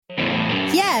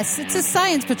Yes, it's a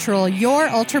Science Patrol, your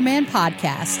Ultraman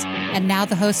podcast. And now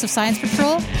the hosts of Science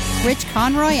Patrol, Rich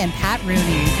Conroy and Pat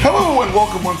Rooney. Hello and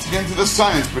welcome once again to the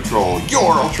Science Patrol,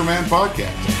 your Ultraman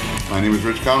podcast. My name is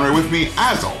Rich Conroy. With me,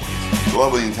 as always, the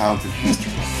lovely and talented Mr.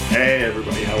 Hey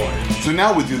everybody, how are you? So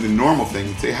now we do the normal thing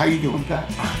and say, how you doing, Pat?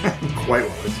 Quite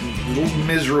well. It's a little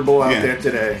miserable out there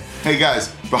today. Hey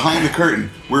guys, behind the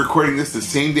curtain, we're recording this the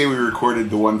same day we recorded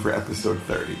the one for episode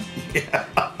 30. Yeah.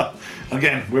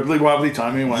 Again, wibbly wobbly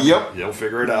timing. Yep. You'll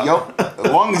figure it out. Yep.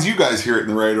 As long as you guys hear it in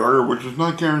the right order, which is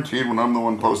not guaranteed when I'm the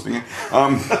one posting it.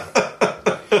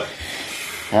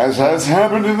 As has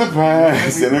happened in the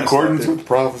past, in accordance with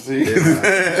prophecy.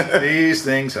 These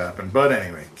things happen. But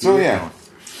anyway. So yeah,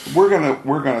 we're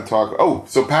gonna talk. Oh,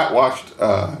 so Pat watched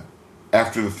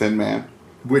After the Thin Man,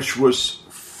 which was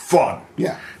fun.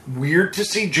 Yeah. Weird to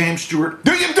see James Stewart.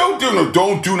 Do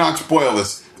not spoil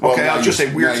this. Well, okay, I'll just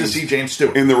say weird to see James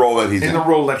Stewart in the role that he's in. In the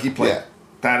role that he played. Yeah.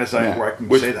 That is where I can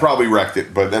which say that. Probably wrecked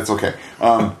it, but that's okay.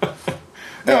 No,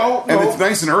 and it's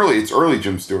nice and early. It's early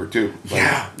Jim Stewart too.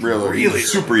 Like, really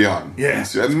he's super young. Yeah,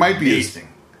 it might be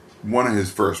one of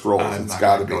his first roles. It's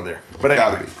got to be go there. But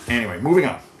anyway, moving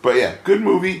on. But yeah, good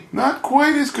movie. Not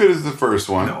quite as good as the first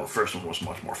one. No, the first one was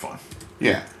much more fun.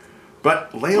 Yeah,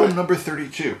 but Leo number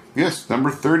 32. Yes, number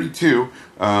 32.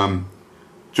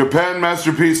 Japan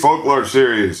Masterpiece Folklore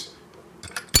Series.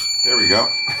 There we go.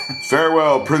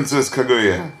 Farewell, Princess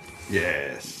Kaguya.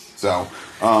 Yes. So,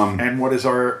 and what is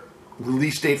our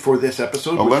release date for this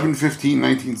episode?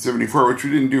 11/15/1974, which we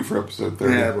didn't do for episode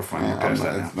 30. Yeah, we're fine. I'm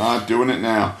not doing it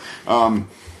now. Nobuo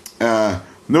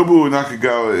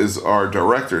Nakagawa is our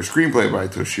director. Screenplay by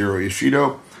Toshiro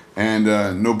Yoshido. And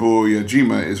Nobuo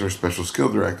Yajima is our special skill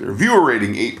director. Viewer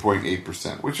rating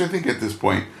 8.8%, which I think at this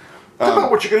point... That's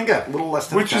about what you're going to get. A little less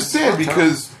than which is sad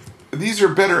because these are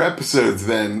better episodes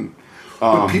than...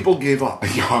 but people gave up.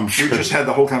 Yeah, I'm sure. We just had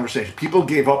the whole conversation. People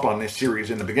gave up on this series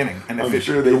in the beginning. And if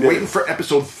you're waiting for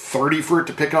episode 30 for it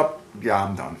to pick up, yeah,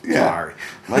 I'm done. Yeah. Sorry.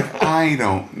 Like, I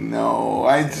don't know.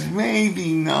 I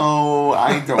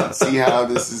don't see how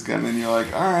this is going to... And you're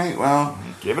like, all right, well...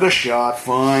 Give it a shot.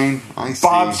 Fine. I see.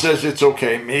 Bob says it's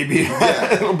okay. Maybe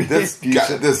it'll be that's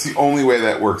the only way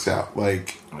that works out.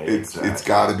 Like, it's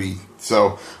got to be.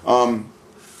 So,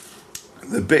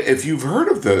 if you've heard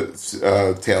of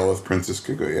the tale of Princess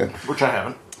Kaguya, which I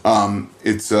haven't,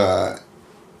 it's fairly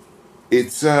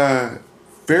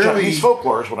Japanese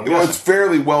folklore is what I'm guessing. It's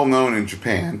fairly well known in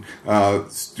Japan.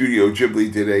 Studio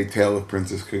Ghibli did a Tale of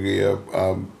Princess Kaguya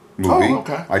movie. Oh,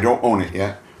 okay. I don't own it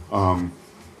yet.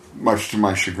 Much to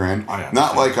my chagrin.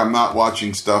 Not like I'm not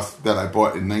watching stuff that I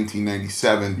bought in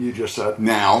 1997. You just said.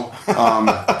 Now.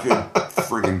 Good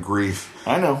friggin' grief.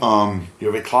 I know.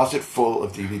 You have a closet full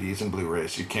of DVDs and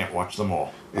Blu-rays. You can't watch them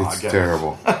all. It's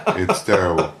terrible. It's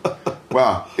terrible.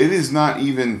 Wow. It is not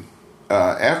even...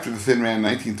 After The Thin Man in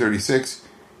 1936,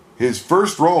 his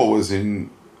first role was in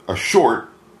a short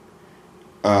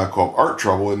called Art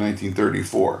Trouble in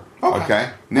 1934.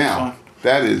 Okay? Now,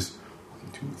 that is...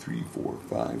 2, 3, 4,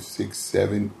 5, 6,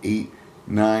 7, 8,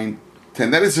 9,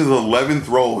 10. That is his 11th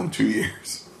role in 2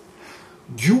 years.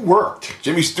 You worked.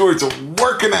 Jimmy Stewart's a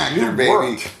working actor, baby.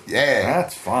 Worked. Yeah.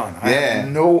 That's fine. I have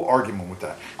no argument with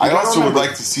that. I also would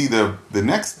like to see the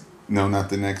next... No,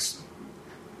 not the next...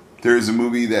 There is a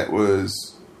movie that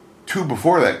was 2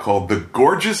 before that called The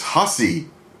Gorgeous Hussy.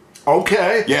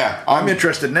 Okay. Yeah. I'm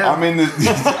interested now. I'm in the...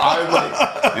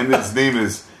 and his name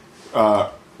is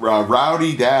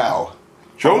Rowdy Dow.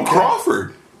 Joan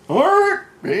Crawford. All right,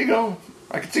 there you go.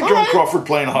 I can see Joan Crawford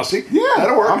playing a hussy. Yeah,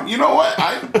 that'll work. You know what?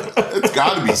 It's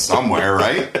got to be somewhere,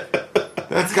 right?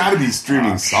 That's got to be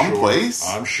streaming someplace.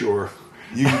 I'm sure.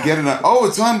 You can get it on... Oh,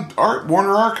 it's on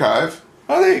Warner Archive.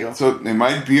 Oh, there you go. So it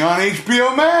might be on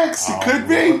HBO Max. It could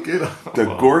be. The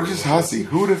Gorgeous Hussy.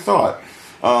 Who would have thought?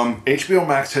 HBO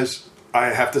Max has, I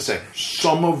have to say,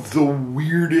 some of the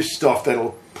weirdest stuff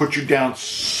that'll put you down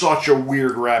such a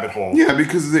weird rabbit hole. Yeah,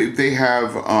 because they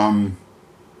have all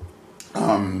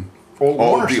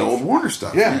the old Warner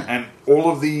stuff. Yeah, and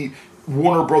all of the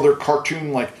Warner Brother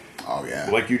cartoon, like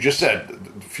you just said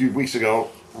a few weeks ago,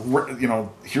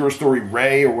 Hero Story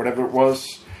Ray or whatever it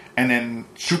was, and then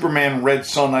Superman Red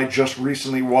Sun I just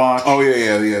recently watched. Oh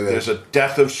yeah. There's a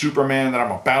Death of Superman that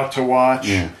I'm about to watch.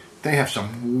 Yeah. They have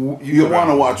some... You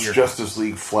want to watch Justice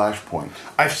League Flashpoint.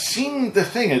 I've seen the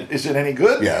thing. Is it any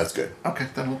good? Yeah, it's good. Okay,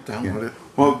 then I'll download it.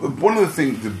 Well, one of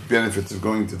the benefits of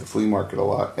going to the flea market a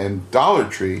lot, and Dollar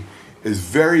Tree is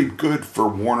very good for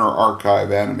Warner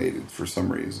Archive animated for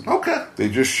some reason. Okay. They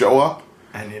just show up,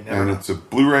 and it's a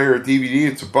Blu-ray or a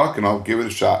DVD, it's $1, and I'll give it a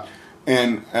shot.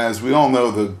 And as we all know,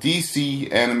 the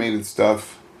DC animated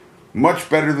stuff much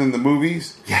better than the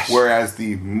movies. Yes. Whereas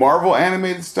the Marvel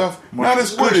animated stuff, not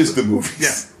as good as the movies.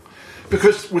 Yeah.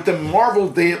 Because with the Marvel,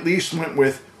 they at least went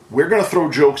with, we're going to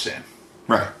throw jokes in.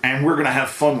 Right. And we're going to have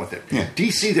fun with it. Yeah.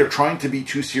 DC, they're trying to be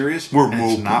too serious.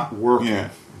 It's not working. Yeah.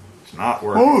 It's not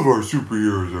working. All of our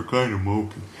superheroes are kind of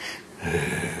mopey.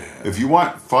 If you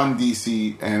want fun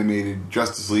DC animated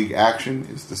Justice League action,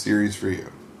 it's the series for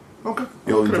you. Okay.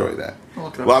 You'll enjoy that.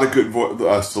 A lot of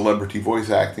good celebrity voice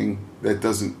acting that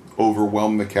doesn't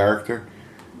overwhelm the character.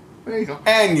 There you go.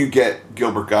 And you get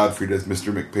Gilbert Gottfried as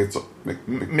Mr. McPixel.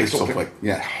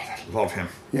 Yeah. I love him.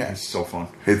 Yeah. He's so fun.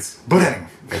 But anyway,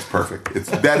 that's perfect.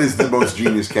 That is the most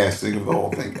genius casting of the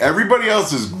whole thing. Everybody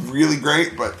else is really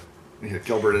great, but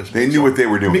Gilbert is. They knew what they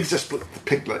were doing.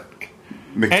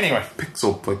 Anyway.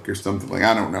 Pixel Flick or something like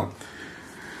I don't know.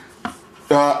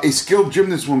 A skilled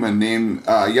gymnast woman named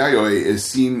Yayoi is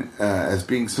seen as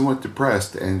being somewhat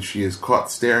depressed, and she is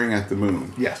caught staring at the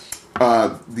moon. Yes.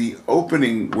 The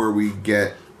opening where we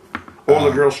get all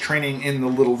the girls training in the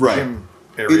little gym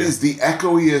area. It is the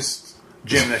echoiest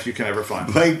gym that you can ever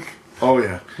find. Like, oh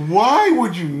yeah. Why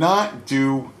would you not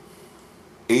do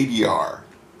ADR?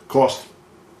 Cost.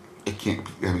 It can't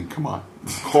be. I mean, come on.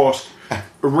 Cost.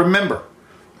 Remember,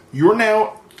 you're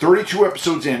now 32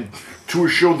 episodes in to a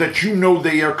show that you know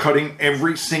they are cutting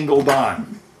every single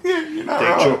dime. Yeah, you're not They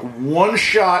wrong. took one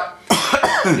shot.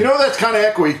 You know that's kind of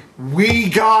echoey. We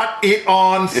got it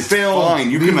on film.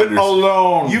 Fine. Leave it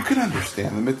alone. You can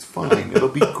understand them. It's fine. It'll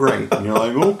be great. And you're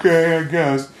like, okay, I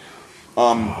guess.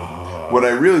 What I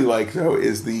really like though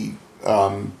is the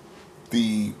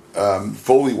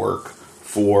Foley work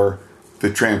for the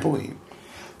trampoline.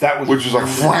 That was which is like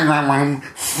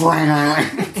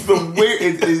the way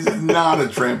it is not a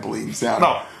trampoline sound.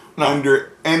 No.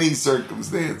 Under any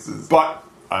circumstances. But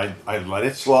I let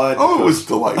it slide. Oh, it was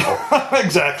delightful.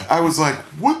 Exactly. I was like,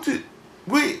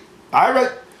 wait. I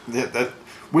read that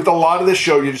with a lot of this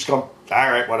show, you just go,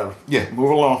 all right, whatever. Yeah.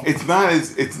 Move along.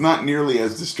 It's not nearly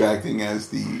as distracting as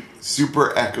the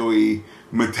super echoey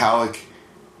metallic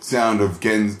sound of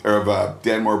Dan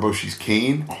Moriboshi's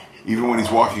cane. Even when he's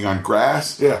walking on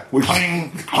grass. Yeah. Clang,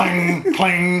 clang,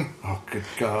 clang. Oh, good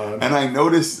God. And I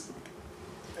notice,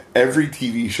 every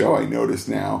TV show I notice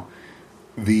now,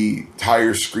 the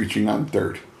tires screeching on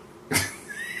dirt.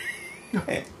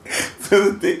 So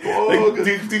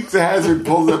that Dukes of Hazzard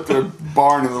pulls up to a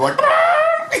barn and they're like,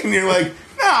 and you're like,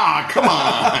 nah, come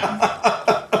on.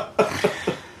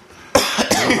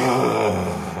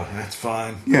 That's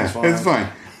fine. Yeah, it's fine.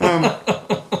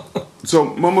 So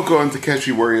Momoko and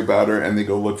Takeshi worry about her, and they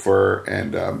go look for her,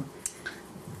 and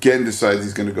Gen decides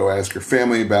he's going to go ask her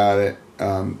family about it,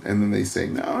 and then they say,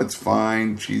 no, it's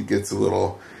fine. She gets a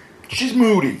little... She's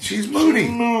moody. She's moody.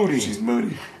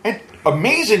 And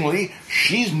amazingly,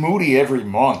 she's moody every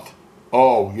month.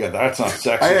 Oh, yeah, that's not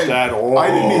sexist at all. I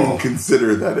didn't even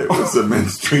consider that it was a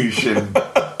menstruation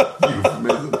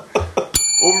euphemism.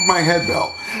 Over my head,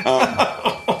 Belle.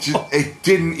 It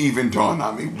didn't even dawn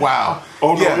on me. Wow.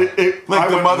 Oh, no. Yeah. Like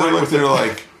the mother looked at her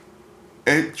like,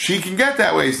 she can get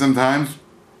that way sometimes.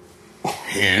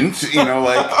 Hint.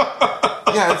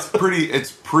 Yeah,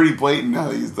 it's pretty blatant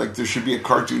now. He's like, there should be a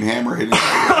cartoon hammer hitting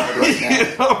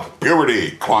right now.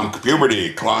 Puberty, clunk,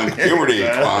 puberty, clunk, puberty,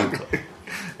 clunk.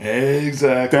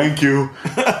 Exactly. Thank you.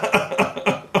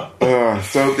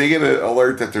 So they get an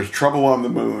alert that there's trouble on the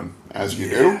moon, as you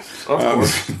do.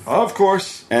 Of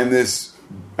course. And this,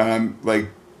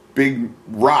 big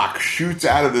rock shoots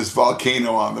out of this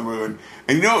volcano on the moon.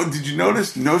 And did you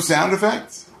notice no sound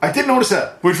effects? I did notice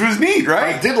that. Which was neat,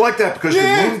 right? I did like that because the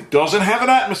moon doesn't have an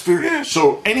atmosphere. Yeah.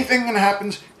 So anything that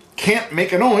happens can't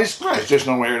make a noise. Right. There's just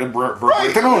no way to break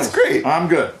the noise. That's great. I'm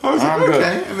good. I was I'm like, good.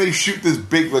 okay. And they shoot this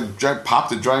big,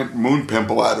 popped a giant moon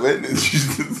pimple out of it. And it's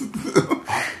just...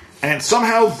 And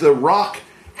somehow the rock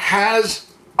has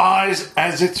eyes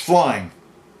as it's flying.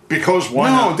 Because why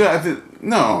not?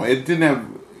 No, it didn't have...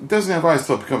 It doesn't have eyes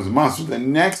until it becomes a monster. The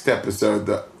next episode,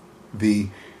 the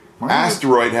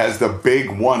asteroid has the big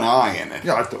one eye in it.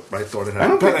 Yeah, I thought it had. I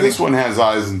don't think this one has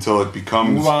eyes until it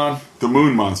becomes the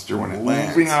moon monster when it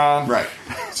lands. Moving on. Right.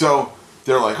 So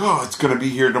they're like, oh, it's going to be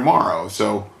here tomorrow.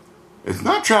 So it's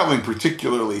not traveling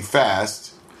particularly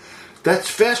fast. That's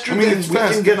faster than we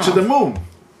can get to the moon.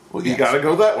 Well, you got to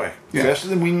go that way. Yeah. Faster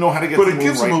than we know how to get to the moon. But it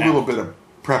gives them a now. little bit of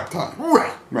prep time.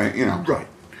 Right. Right, Right.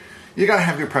 You got to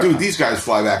have your prep Dude, time. these guys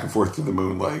fly back and forth to the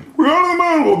moon like, we're going to the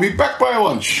moon, we'll be back by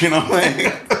lunch. Do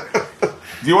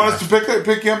you want us to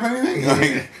pick you up anything?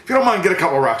 If you don't mind, get a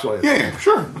couple of rocks while you're Yeah,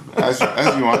 sure. As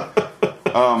you want.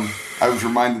 I was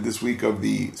reminded this week of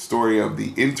the story of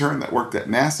the intern that worked at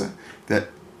NASA that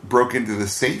broke into the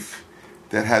safe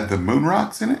that had the moon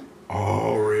rocks in it.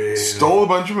 Oh, really? Stole a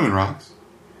bunch of moon rocks.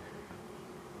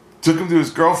 Took them to his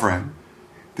girlfriend.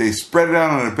 They spread it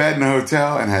out on a bed in a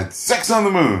hotel and had sex on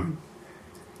the moon.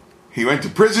 He went to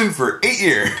prison for 8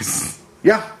 years.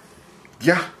 Yeah.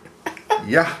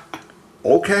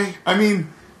 Okay. I mean,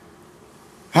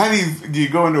 how do you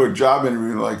go into a job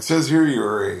interview and like, says here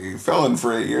you're a felon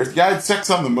for 8 years? You had sex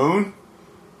on the moon?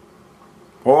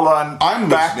 Hold on. I'm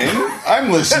listening.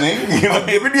 I'm listening. I'm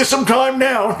giving you some time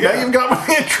now. Yeah, you've got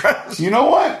my interest. You know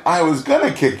what? I was going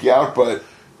to kick you out, but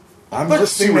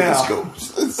let's see where this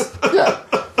goes.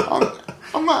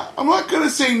 I'm not going to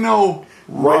say no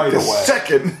right away.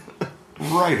 Second.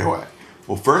 Right away.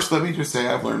 Well, first, let me just say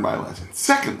I've learned my lesson.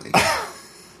 Secondly,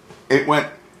 it went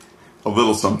a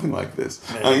little something like this.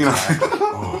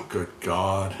 Oh, good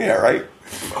God. Yeah, right?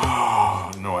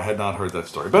 Oh, no, I had not heard that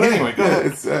story. But anyway, go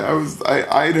ahead.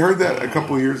 I had heard that a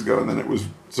couple of years ago, and then it was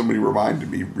somebody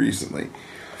reminded me recently.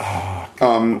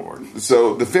 Lord.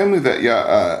 So the family that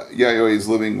Yayoi is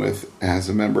living with has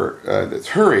a member that's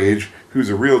her age who's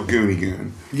a real goony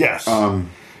goon. Yes.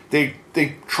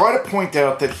 They try to point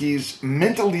out that he's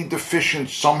mentally deficient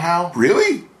somehow.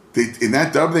 Really? In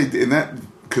that dub,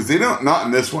 because they don't, not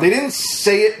in this one. They didn't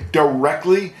say it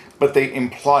directly, but they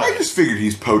implied I just figured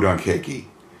he's podunk hickey.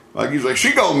 Like, he's like,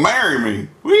 she gonna marry me.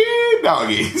 Wee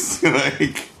doggies.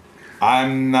 Like,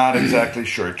 I'm not exactly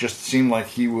sure. It just seemed like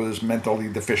he was mentally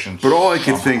deficient. But all I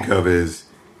can think of is,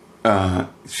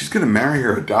 she's gonna marry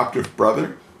her adoptive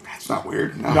brother? That's not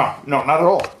weird. No, not at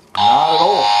all. Not at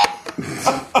all.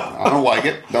 I don't like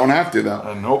it. Don't have to,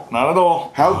 though. Nope, not at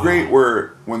all. How great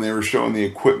were, when they were showing the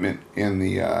equipment in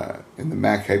the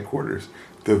Mac headquarters,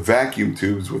 the vacuum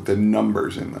tubes with the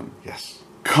numbers in them? Yes.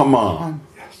 Come on.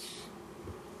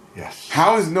 Yes.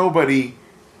 How has nobody,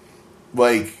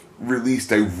 like,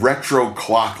 released a retro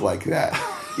clock like that?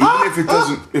 Even if it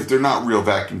doesn't, if they're not real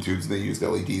vacuum tubes and they use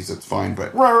LEDs, that's fine.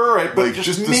 But right. But like,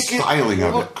 just the styling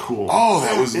of it. Cool. Oh,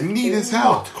 that was neat as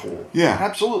hell. Looked cool. Yeah,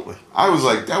 absolutely. I was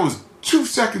like, that was 2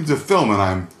 seconds of film, and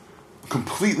I'm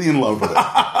completely in love with it.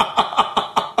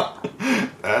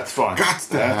 That's fun. Got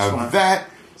to have that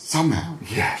somehow.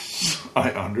 Yes,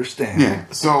 I understand. Yeah.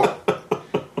 So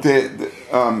the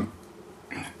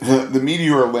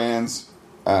meteor lands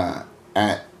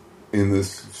in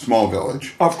this small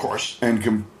village, of course,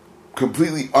 and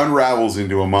completely unravels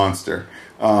into a monster,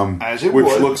 as it which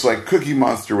would. Looks like Cookie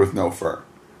Monster with no fur,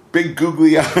 big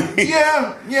googly eyes.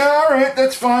 Yeah, all right,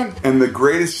 that's fine. And the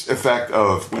greatest effect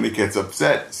of when it gets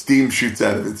upset, steam shoots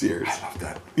out of its ears. I love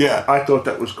that. Yeah, I thought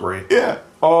that was great. Yeah.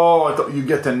 Oh, I thought you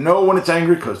get to know when it's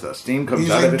angry because the steam comes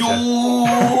out of its head. Yeah,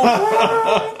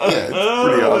 it's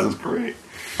pretty awesome. That's great.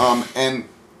 And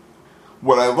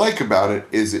what I like about it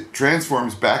is it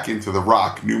transforms back into the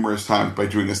Rock numerous times by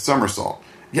doing a somersault.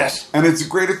 Yes. And it's a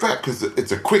great effect because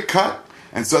it's a quick cut,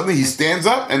 and suddenly he stands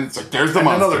up, and it's like, there's the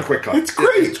monster. Another quick cut. It's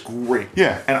great. It's great.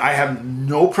 Yeah. And I have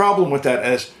no problem with that,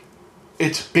 as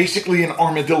it's basically an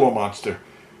armadillo monster.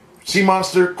 Sea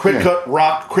monster, quick cut,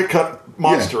 rock, quick cut,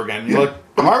 monster again. You're like,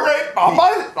 all right, I'll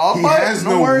buy it. I'll buy it. He has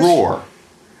no roar.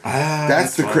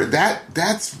 That's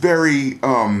that's very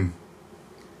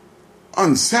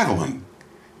unsettling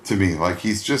to me. Like,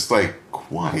 he's just like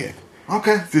quiet.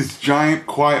 Okay. This giant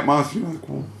quiet monster. You're like,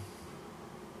 well,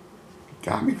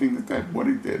 got me thinking that what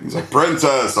he did. He's like,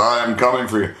 princess, I am coming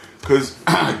for you. Because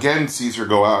again, sees her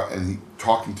go out and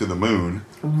talking to the moon.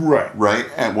 Right.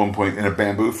 At one point in a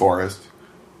bamboo forest,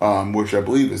 which I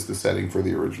believe is the setting for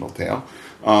the original tale.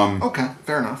 Okay,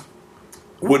 fair enough.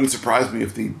 Wouldn't surprise me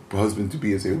if the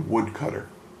husband-to-be is a woodcutter.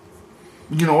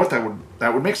 You know what? That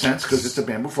would make sense because it's a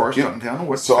bamboo forest out in town.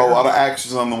 What's so a lot of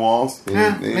axes on the walls.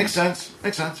 Makes sense.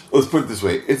 Makes sense. Let's put it this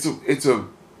way: it's a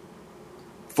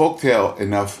folktale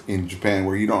enough in Japan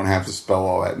where you don't have to spell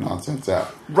all that nonsense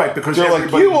out. Right, because they're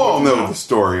like, you all know the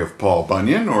story of Paul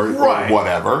Bunyan or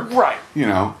whatever. Right. You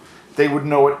know, they would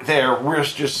know it there. We're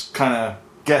just kind of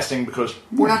guessing because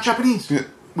we're not Japanese. Yeah.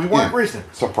 We weren't raised there.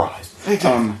 Surprise.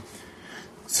 Exactly.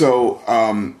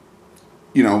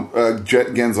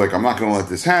 Gen's like, I'm not going to let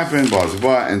this happen, blah, blah,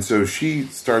 blah. And so she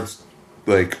starts,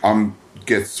 like,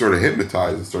 gets sort of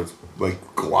hypnotized and starts, like,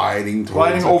 gliding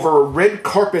over a red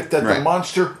carpet that the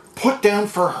monster put down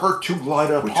for her to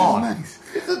glide upon. Which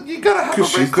is nice. You got to have a red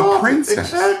she's carpet. the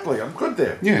princess. Exactly. I'm good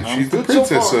there. Yeah, she's the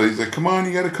princess. So he's like, come on,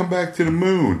 you got to come back to the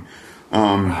moon.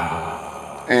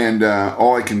 And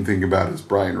all I can think about is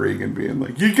Brian Regan being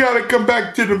like, you gotta come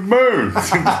back to the moon.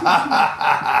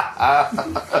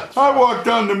 I walked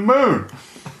on the moon.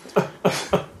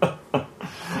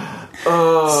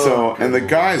 And the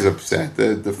guy's upset.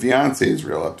 The fiance is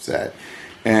real upset.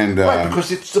 And right,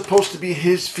 because it's supposed to be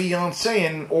his fiancée,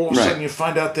 and all of a sudden you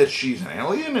find out that she's an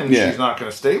alien and she's not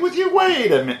going to stay with you.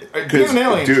 Wait a minute, being an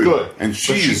alien's good, and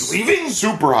she's leaving,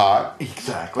 super hot.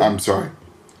 Exactly. I'm sorry.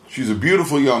 She's a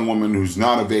beautiful young woman who's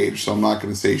not of age, so I'm not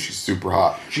going to say she's super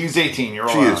hot. She's 18. You're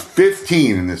all She is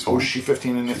 15 in this one. Oh, is she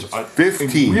 15 in this?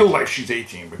 15. In real life, she's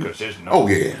 18 because there's no. Oh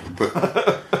yeah, but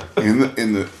in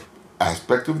the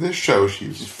aspect of this show,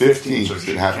 she's 15 because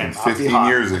it happened 15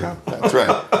 years ago. That's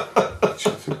right.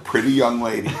 She's a pretty young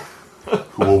lady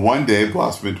who will one day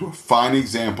blossom into a fine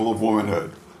example of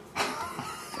womanhood.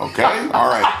 Okay, all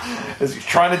right. As he's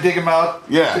trying to dig him out,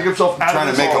 dig himself out trying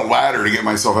of to make hole. a ladder to get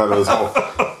myself out of this hole.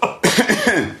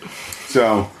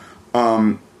 So,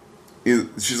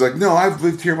 she's like, "No, I've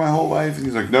lived here my whole life," and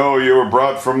he's like, "No, you were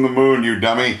brought from the moon, you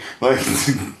dummy! Like,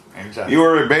 exactly. You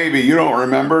were a baby, you don't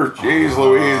remember? Jeez,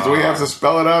 Louise, do we have to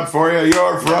spell it out for you?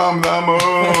 You're from the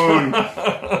moon."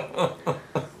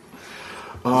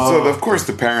 So, of course,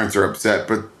 the parents are upset,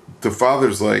 but the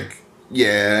father's like,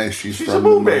 "Yeah, she's from a moon the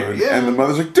moon." baby. Yeah. And the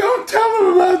mother's like, "Don't tell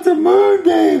them about the moon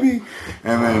baby."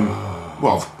 And then,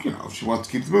 well, she wants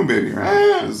to keep the moon baby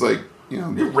around. It's like,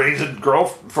 you raise a girl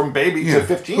from baby to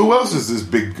 15. Who else is this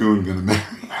big goon going to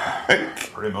marry?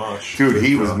 Pretty much. Dude,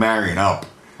 he was marrying up.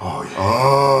 Oh,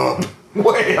 yeah.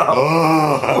 Way up.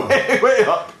 Way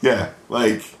up.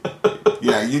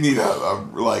 Yeah, you need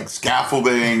a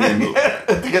scaffolding and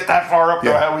to get that far up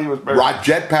to how he was married.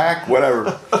 Jetpack,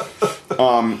 whatever.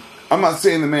 I'm not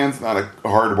saying the man's not a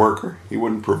hard worker. He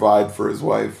wouldn't provide for his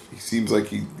wife. He seems like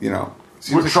he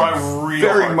try real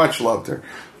very hard. much loved her.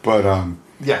 But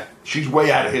yeah, she's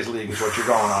way out of his league is what you're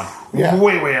going on. Yeah.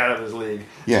 Way out of his league.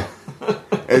 Yeah.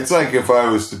 It's like if I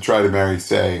was to try to marry,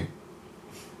 say,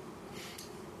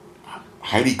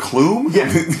 Heidi Klum?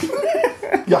 Yeah.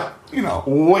 Yeah.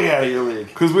 Way out of your league.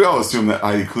 Because we all assume that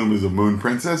Heidi Klum is a moon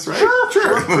princess, right?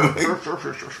 Sure. I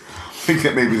think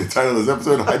that may be the title of this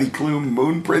episode, Heidi Klum,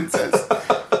 Moon Princess.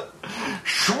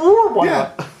 Sure, why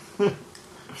not?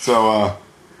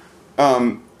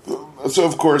 So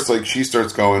of course, she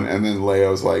starts going, and then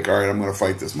Leo's like, "All right, I'm going to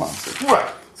fight this monster." Right.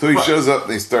 So he shows up.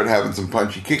 They start having some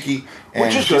punchy kicky, and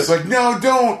Which is she's like, "No,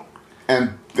 don't!"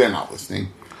 And they're not listening.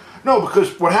 No,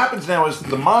 because what happens now is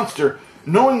the monster,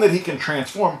 knowing that he can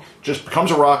transform, just becomes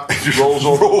a rock, rolls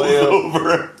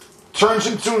over, turns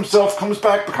into himself, comes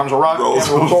back, becomes a rock, rolls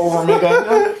over him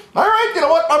again. All right, you know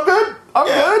what? I'm good. I'm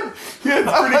good. Yeah,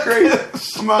 it's pretty great.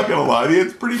 I'm not going to lie to you.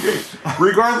 It's pretty great.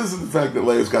 Regardless of the fact that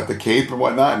Leo's got the cape and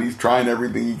whatnot, and he's trying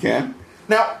everything he can.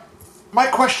 Now, my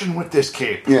question with this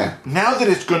cape. Yeah. Now that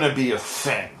it's going to be a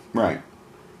thing. Right.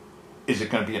 Is it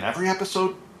going to be in every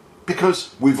episode?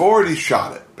 Because we've already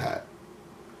shot it, Pat.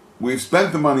 We've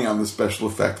spent the money on the special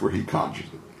effect where he conjures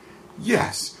it.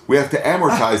 Yes. We have to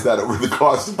amortize that over the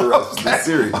cost of the rest of the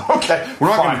series. Okay. We're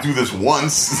not going to do this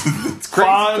once. It's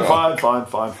crazy. Fine.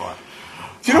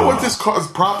 Do you know what this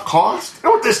prop cost? You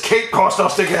know what this cape cost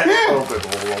us to get? Yeah. Oh, good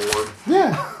Lord.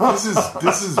 Yeah.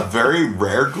 This is very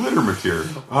rare glitter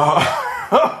material.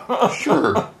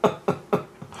 Sure.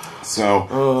 So,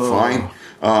 fine.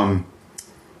 And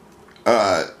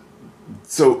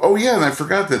I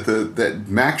forgot that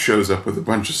Max shows up with a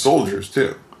bunch of soldiers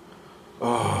too.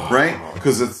 Right?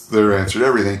 Because they're answer to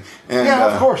everything. And,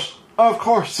 of course.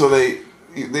 So they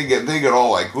get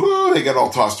all they get all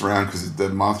tossed around because the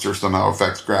monster somehow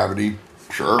affects gravity.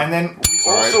 Sure. And then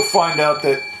we also find out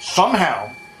that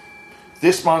somehow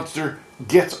this monster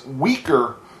gets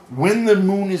weaker when the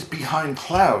moon is behind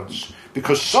clouds.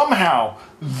 Because somehow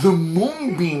the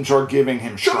moonbeams are giving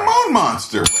him strength. The moon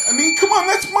monster. I mean, come on,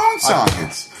 that's moon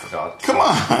science. I forgot. Come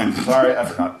on. Sorry, I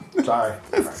forgot.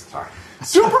 Sorry.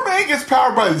 Superman gets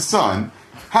powered by the sun.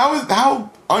 How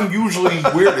unusually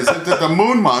weird is it that the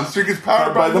moon monster gets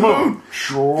powered by the moon?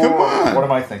 Sure. Come on. What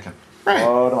am I thinking? Right.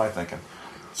 What am I thinking?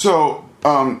 So,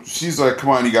 she's like, "Come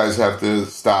on, you guys have to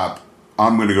stop.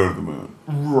 I'm going to go to the moon."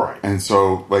 Right. And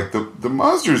so, the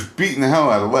monster's beating the hell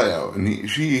out of Leo, and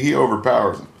he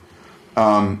overpowers him.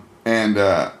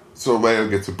 So Leo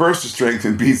gets a burst of strength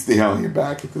and beats the alien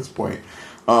back at this point.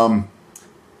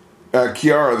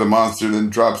 Kiara, the monster, then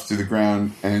drops to the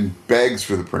ground and begs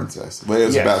for the princess.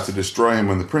 Leo's about to destroy him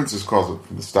when the princess calls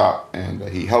him to stop, and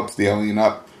he helps the alien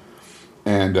up,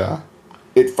 and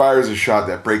it fires a shot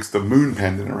that breaks the moon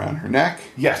pendant around her neck.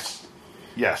 Yes.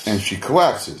 And she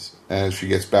collapses as she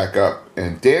gets back up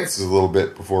and dances a little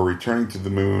bit before returning to the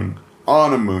moon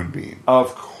on a moonbeam.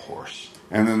 Of course.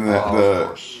 And then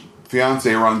the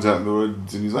fiance runs out in the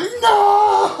woods and he's like,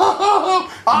 "No!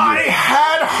 I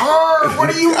had her! What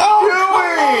are you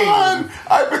doing?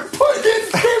 I've been putting in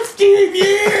 15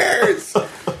 years!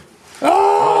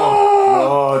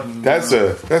 Oh, That's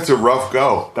a rough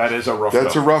go. That is a rough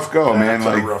That's a rough go, man.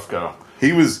 That's a rough go.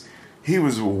 He was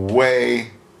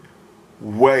way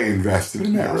invested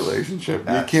in that relationship.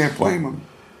 You can't blame him.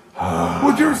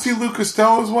 Would you ever see Lou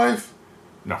Costello's wife?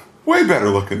 No. Way better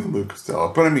looking than Lou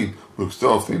Costello. But I mean, Lou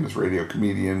Costello, famous radio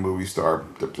comedian, movie star,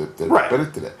 right.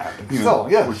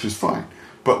 Which is fine.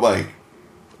 But like,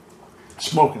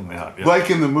 smokingly hot. Yeah. Like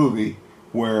in the movie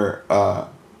where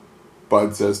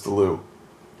Bud says to Lou,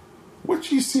 "What's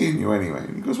she seeing you anyway?"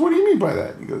 And he goes, "What do you mean by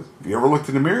that?" And he goes, "Have you ever looked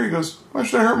in the mirror?" He goes, "Why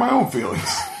should I hurt my own feelings?"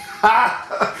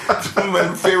 It's one of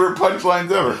my favorite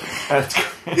punchlines ever. That's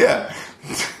great. Yeah.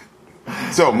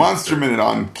 So, Monster Minute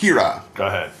on Kira. Go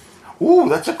ahead. Ooh,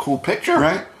 that's a cool picture.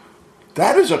 Right?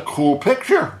 That is a cool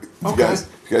picture. Okay.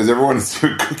 You guys ever want to see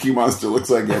what Cookie Monster looks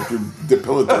like after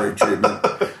depilatory treatment?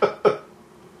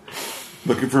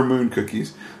 Looking for moon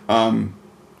cookies.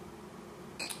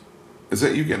 Is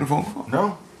that you getting a phone call?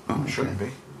 No. Oh, shouldn't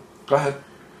be. Go ahead.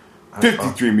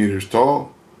 53 meters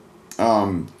tall.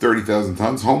 30,000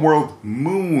 tons. Homeworld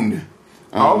moon.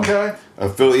 Okay.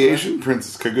 Affiliation,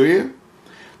 Princess Kaguya.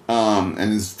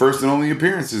 And his first and only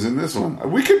appearances in this one.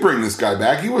 We could bring this guy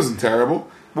back. He wasn't terrible.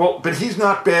 Well, but he's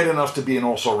not bad enough to be an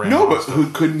also-ran No, monster.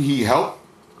 but couldn't he help?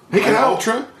 He can help.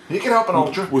 Ultra? He can help an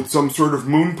Ultra. With some sort of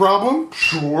moon problem?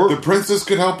 Sure. The princess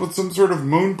could help with some sort of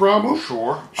moon problem?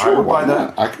 Sure. Sure, I would why buy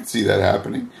not? that. I could see that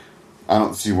happening. I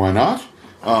don't see why not.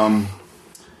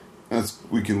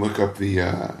 We can look up the...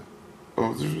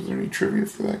 was there any trivia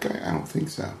for that guy? I don't think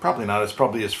so. Probably not. It's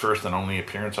probably his first and only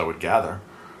appearance, I would gather.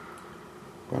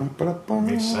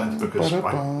 Makes sense because,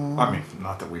 I mean,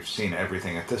 not that we've seen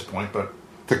everything at this point, but...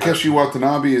 Takeshi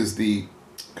Watanabe is the...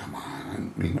 Come on, I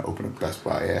didn't mean to open up Best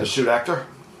Buy ad. The suit actor?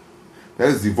 That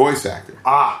is the voice actor.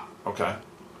 Ah, okay.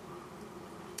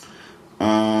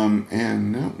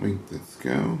 And no, let's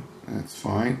go. That's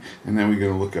fine. And then we got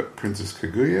to look up Princess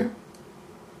Kaguya.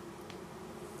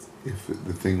 If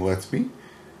the thing lets me.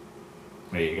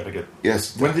 Yeah, you gotta get...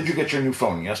 Yes. When did you get your new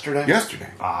phone? Yesterday? Yesterday.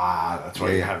 Ah, that's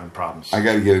why you're having problems. I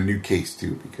got to get a new case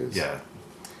too because... Yeah.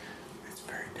 It's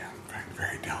very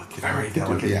delicate. Very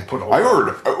delicate. Yeah. I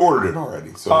ordered it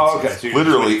already. So okay. It's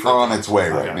literally on its way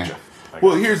right now. Gotcha.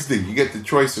 Well, here's the thing. You get the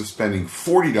choice of spending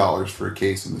 $40 for a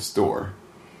case in the store.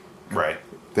 Right.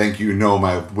 Thank you, no,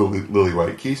 my Lily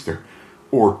White Keister.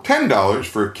 Or $10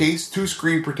 for a case, 2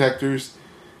 screen protectors,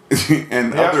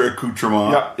 and other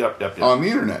accoutrements on the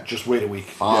internet. Just wait a week.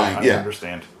 Fine. Yeah, I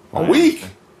understand. A week?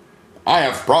 I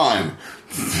have Prime.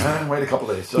 Wait a couple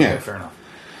days. Okay, fair enough.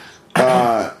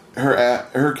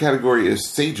 Her category is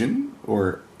Seijin,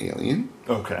 or alien.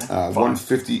 Okay.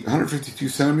 152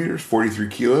 centimeters, 43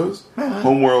 kilos.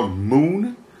 Homeworld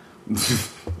moon.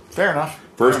 Fair enough.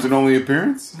 First and only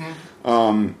appearance.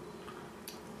 Kaguya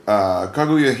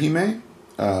Hime,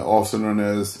 also known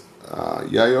as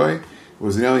Yayoi,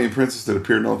 was an alien princess that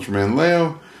appeared in Ultraman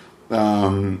Leo.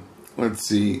 Let's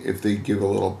see if they give a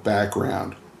little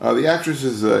background. The actress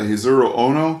is Hizuru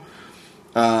Ono.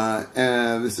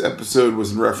 And this episode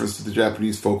was in reference to the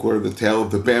Japanese folklore, The Tale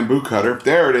of the Bamboo Cutter.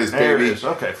 There it is, baby. There it is.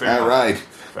 Okay, fair enough. All right.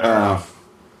 Fair enough.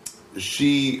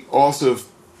 She also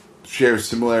shares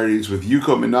similarities with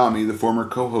Yuko Minami, the former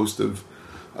co-host of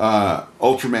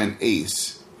Ultraman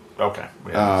Ace. Okay. I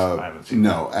haven't seen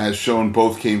that. As shown,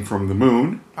 both came from the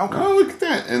moon. Okay. Oh, look at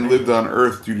that. And lived on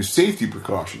Earth due to safety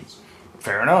precautions.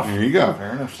 Fair enough. There you go.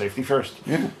 Fair enough. Safety first.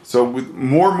 Yeah. So with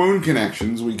more moon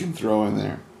connections we can throw in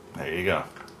there. There you go.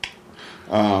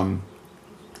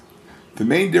 The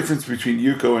main difference between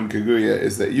Yuko and Kaguya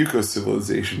is that Yuko's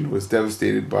civilization was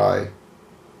devastated by...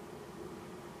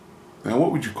 Now,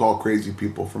 what would you call crazy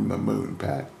people from the moon,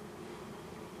 Pat?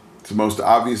 It's the most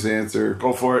obvious answer.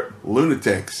 Go for it.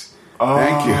 Lunatics. Oh,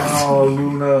 thank you. Oh,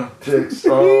 lunatics.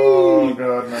 Oh,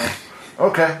 God, no.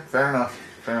 Okay, fair enough.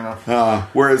 Fair enough.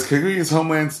 Whereas Kaguya's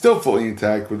homeland is still fully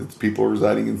intact with its people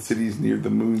residing in cities near the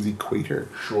moon's equator.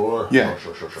 Sure. Yeah.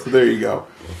 Sure. So there you go.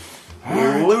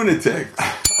 Lunatics.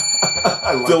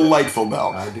 Delightful,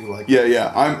 though. I do like it.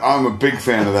 Yeah. I'm a big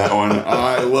fan of that one.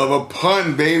 I love a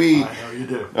pun, baby. I know you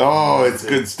do. Oh, it's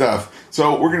good stuff.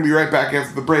 So we're going to be right back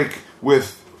after the break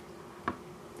with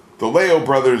the Leo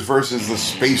brothers versus the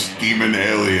space demon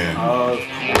alien. Of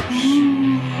course.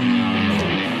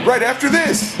 Right after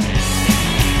this.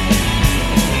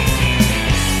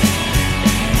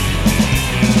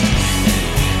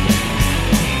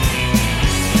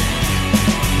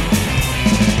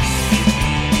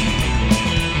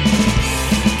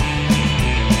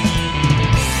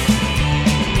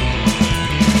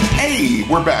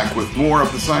 We're back with more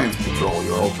of the Science Patrol,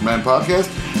 your Ultraman podcast,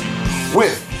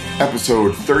 with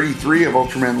Episode 33 of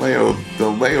Ultraman Leo, the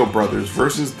Leo Brothers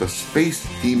versus the Space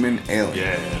Demon Alien.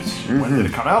 Yes. When did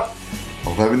it come out?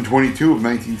 11/22 of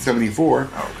 1974.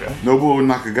 Okay. Nobuo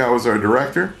Nakagawa is our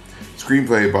director.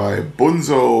 Screenplay by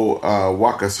Bunzo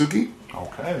Wakasugi.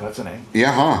 Okay, that's a name.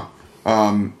 Yeah,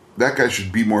 that guy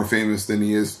should be more famous than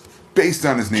he is based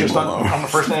on his name Just alone. on the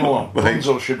first name alone. Like,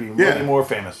 Bunzo should be way more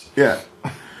famous. Yeah.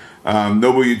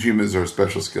 Nobuo Ujima is our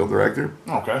special skill director.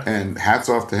 Okay. And hats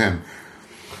off to him.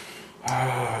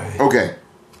 Okay.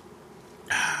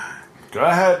 Go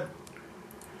ahead.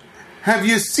 Have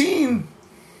you seen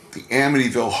the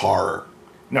Amityville Horror?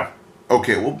 No.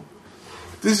 Okay, well,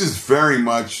 this is very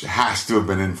much has to have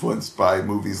been influenced by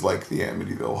movies like the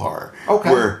Amityville Horror. Okay,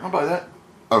 where I'll buy that.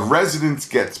 a residence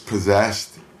gets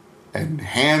possessed and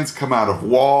hands come out of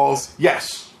walls.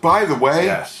 Yes. By the way,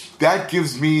 Yes. that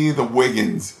gives me the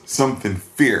Wiggins something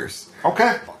fierce.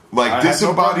 Okay. Like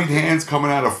disembodied hands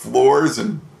coming out of floors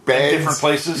and beds. In different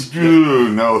places.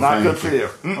 No, Not thank good for you.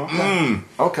 you. Okay.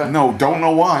 Okay. No, don't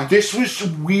know why. This was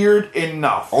weird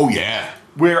enough. Oh, yeah.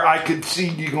 Where I could see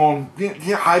you going,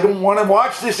 yeah, I don't want to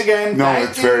watch this again. No, Thank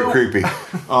it's you. very creepy.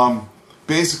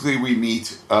 Basically, we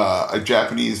meet a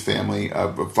Japanese family,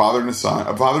 a father and a son,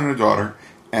 a father and a daughter,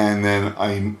 and then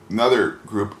another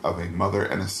group of a mother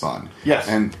and a son. Yes.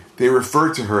 And they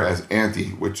refer to her as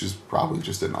Auntie, which is probably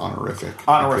just an honorific.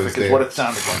 Honorific is what it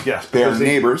sounded like, yes. They're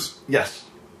neighbors. Yes.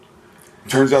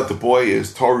 Turns out the boy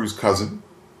is Toru's cousin.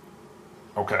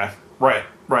 Okay. Right.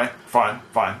 Fine.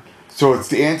 So it's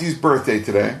the auntie's birthday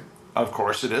today. Of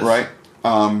course it is. Right?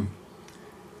 So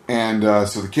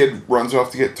the kid runs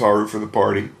off to get Toru for the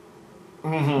party.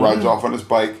 Mm-hmm. Rides off on his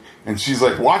bike. And she's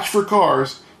like, watch for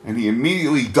cars. And he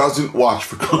immediately doesn't watch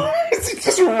for cars. He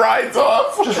just rides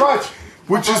off. Just rides.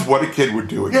 Which is what a kid would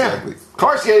do, exactly. Yeah.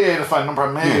 Cars, yeah, that's fine. No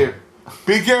problem. Yeah.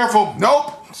 Be careful.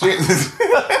 Nope.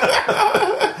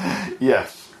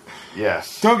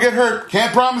 Yes. Don't get hurt.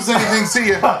 Can't promise anything. See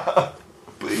ya.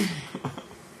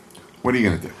 What are you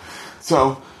going to do?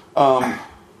 So,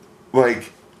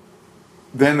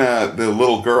 then the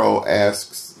little girl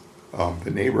asks the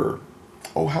neighbor,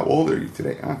 oh, how old are you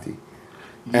today, Auntie?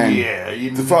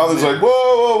 And the father's like,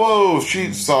 whoa,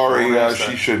 she's sorry,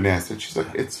 she shouldn't ask that. She's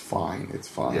like, it's fine.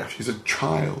 Yeah. She's a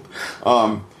child.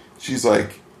 She's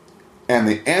like, and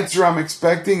the answer I'm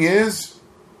expecting is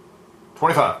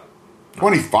 25.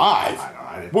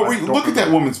 25? Look at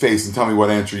that woman's face and tell me what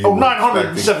answer you were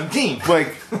 917. expecting.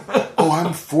 Like,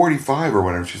 I'm 45 or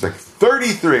whatever. She's like,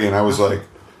 33. And I was like,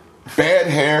 bad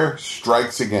hair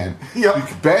strikes again.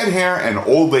 Yep. Bad hair and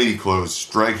old lady clothes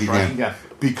strike again.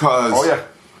 Because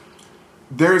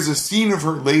there's a scene of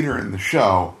her later in the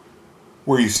show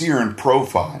where you see her in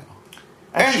profile.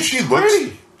 And she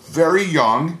looks very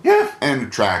young and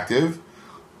attractive.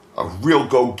 A real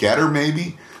go-getter,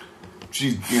 maybe.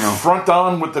 She's, front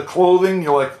on with the clothing.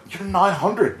 You're like, you're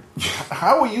 900.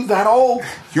 How are you that old?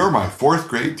 You're my 4th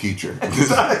grade teacher.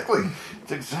 Exactly.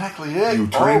 That's exactly it. You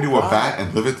turn into a bat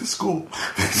and live at the school.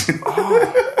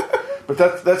 But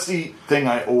that's the thing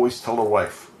I always tell a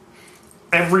wife.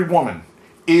 Every woman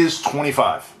is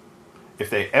 25. If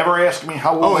they ever ask me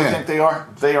how old I think they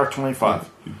are 25.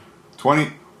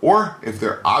 20, or if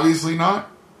they're obviously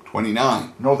not,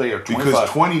 29. No, they are 25. Because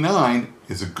 29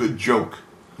 is a good joke.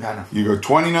 I know. You go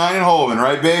 29 and Holden,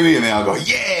 right, baby? And then I'll go,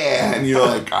 yeah! And you're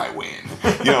like, I win.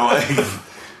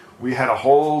 We had a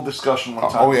whole discussion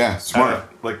one time. Oh, yeah, smart.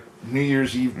 At New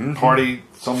Year's Eve party,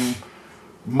 some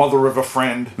mother of a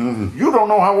friend. Mm-hmm. You don't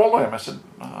know how old I am. I said,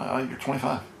 you're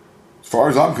 25. As far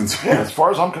as I'm concerned. Yeah, as far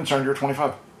as I'm concerned, you're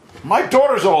 25. My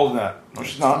daughter's older than that. No,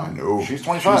 she's not. I know. She's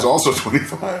 25. She's also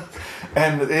 25.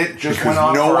 And it just because went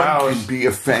on no for one hours. can be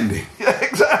offended. Yeah,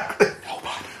 exactly.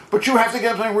 Nobody. But you have to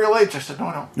get something real age. I said,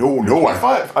 no. No,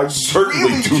 25. I certainly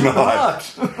really do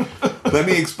not. Let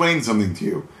me explain something to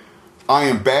you. I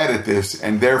am bad at this,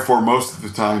 and therefore most of the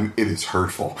time it is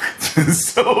hurtful.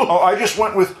 I just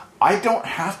went with, I don't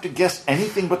have to guess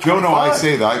anything but 25. No, I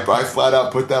say that. I flat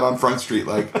out put that on Front Street.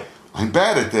 Like, I'm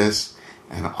bad at this,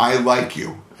 and I like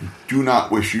you. I do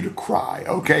not wish you to cry.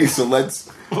 Okay, so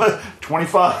let's...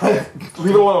 25.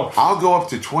 Leave it alone. I'll go up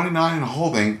to 29 and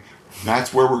holding.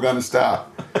 That's where we're going to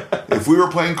stop. If we were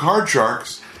playing Card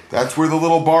Sharks, that's where the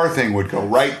little bar thing would go,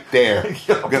 right there.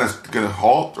 I'm gonna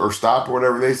halt or stop or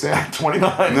whatever they say.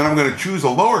 29. And then I'm gonna choose a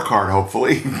lower card,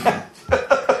 hopefully.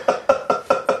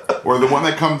 Or the one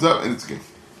that comes up and it's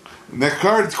next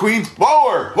card, it's Queens.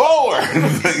 Lower.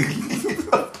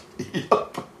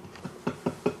 Yep.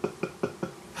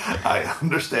 I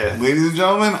understand. Ladies and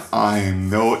gentlemen, I am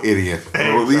no idiot.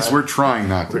 Exactly. Or at least we're trying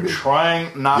not to be. We're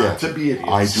trying not to be idiots.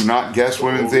 I do not guess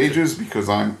women's ages because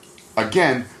I'm,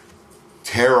 again,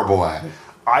 terrible at it.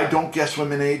 I don't guess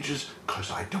women ages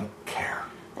because I don't care.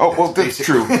 Oh, well, that's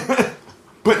true.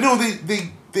 But no,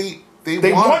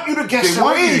 they want you to guess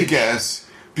their age. You to guess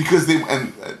because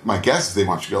my guess is they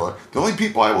want you to go. The only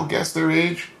people I will guess their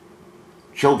age,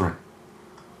 children,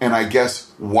 and I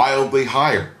guess wildly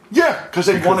higher. Yeah, because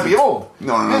they want to be old.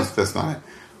 No, that's not it.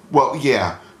 Well,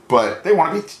 yeah, but they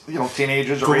want to be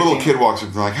teenagers. Or a little kid walks up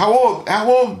and they're like, "How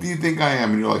old do you think I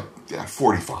am?" And you're like, "Yeah,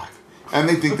 45." And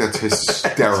they think that's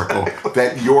hysterical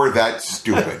that you're that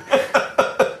stupid.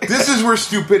 This is where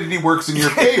stupidity works in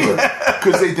your favor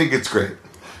because they think it's great.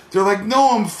 They're like,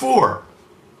 "No, I'm 4.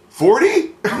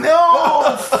 40?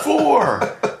 No,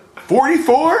 4.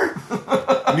 44?"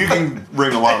 You can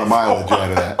wring a lot of mileage out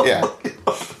of that. Yeah.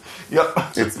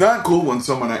 Yep. It's not cool when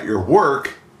someone at your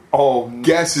work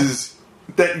guesses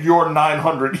that you're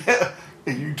 900. Yeah.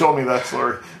 You told me that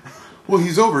story. Well,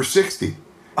 he's over 60.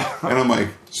 And I'm like,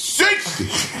 60?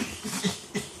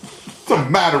 What's the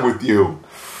matter with you?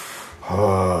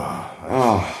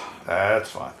 That's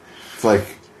fine. It's like,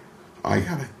 I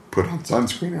gotta put on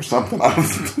sunscreen or something. I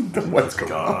don't know what's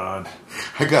going on.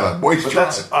 I gotta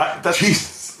moisturize. That's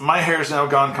Jesus. My hair's now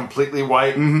gone completely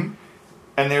white. Mm-hmm.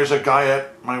 And there's a guy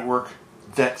at my work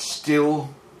that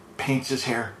still paints his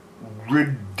hair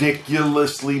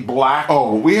ridiculously black.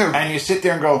 Oh, we have... And you sit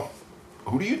there and go,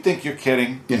 who do you think you're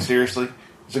kidding? Yeah. Seriously?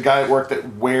 There's a guy at work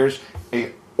that wears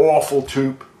a awful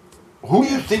tube. Who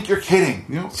do you think you're kidding?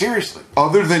 You know, seriously.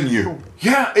 Other than you.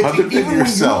 Yeah. Other than even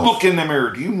yourself. when you look in the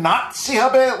mirror, do you not see how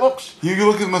bad it looks? You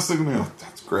look at must look at me like,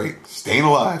 that's great. Staying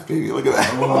alive, baby. Look at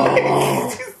that.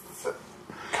 Oh.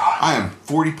 God. I am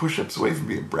 40 push-ups away from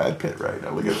being Brad Pitt right now.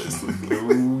 Look at this.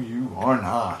 No, you are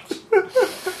not.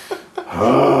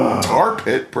 Tar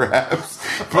Pit, perhaps.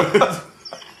 But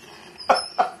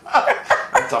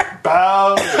that's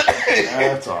about it.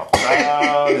 That's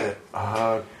about it.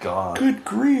 Oh, God. Good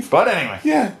grief. But anyway.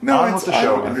 Yeah, no, I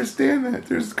don't understand that.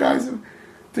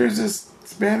 There's this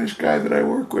Spanish guy that I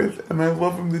work with, and I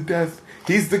love him to death.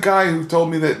 He's the guy who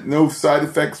told me that no side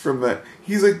effects from that.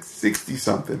 He's like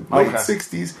 60-something, late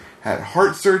 60s, had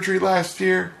heart surgery last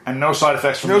year. And no side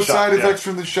effects from the shot. No side effects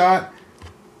from the shot.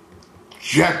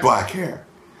 Jet black hair.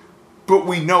 But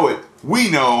we know it. We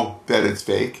know that it's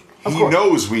fake. He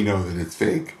knows we know that it's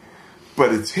fake.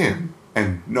 But it's him,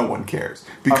 and no one cares.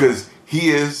 Because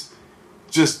he is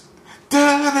just... he's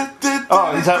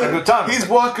having a good time. He's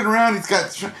walking around. He's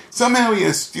got... Somehow he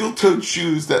has steel-toed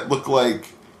shoes that look like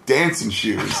dancing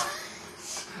shoes.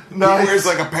 Nice. He wears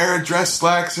like a pair of dress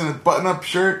slacks and a button-up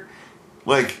shirt.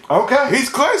 Like, he's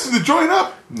classing the joint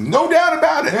up. No doubt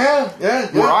about it.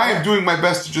 Yeah. Where I am doing my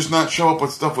best to just not show up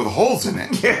with stuff with holes in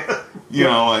it. Yeah. You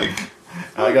know, like...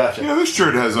 I got you. Yeah, this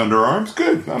shirt has underarms.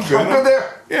 Good. I'm good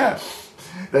there. Yeah.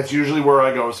 That's usually where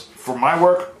I go. For my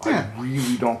work, I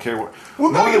really don't care what...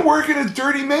 Well, now you work in a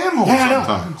dirty manhole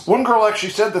sometimes. One girl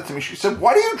actually said that to me. She said,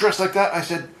 why do you dress like that? I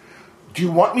said, do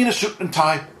you want me to suit and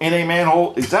tie in a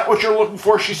manhole? Is that what you're looking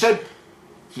for? She said...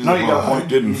 No, you got a point. I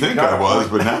didn't think I was,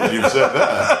 but now that you've said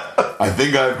that, I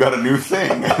think I've got a new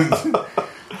thing.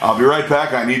 I'll be right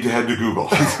back. I need to head to Google.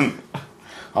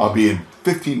 I'll be in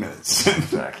 15 minutes.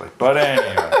 Exactly. But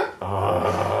anyway.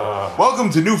 Welcome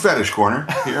to New Fetish Corner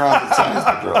here on the Science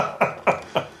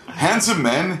Patrol. Handsome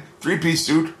men, 3-piece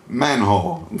suit,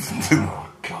 manhole. Oh,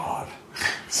 God.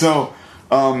 So,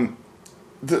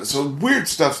 so weird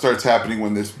stuff starts happening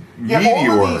when this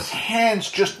meteor... all of these hands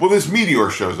just... Well, this meteor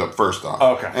shows up first off.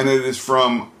 Okay. And it is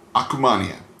from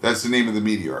Akumania. That's the name of the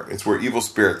meteor. It's where evil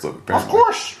spirits live, apparently. Of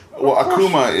course. Well,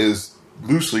 Akuma is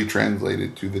loosely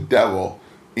translated to the devil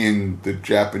in the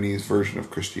Japanese version of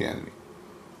Christianity.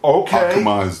 Okay.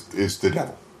 Akuma is the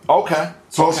devil. Okay.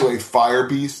 It's also a fire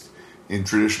beast in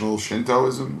traditional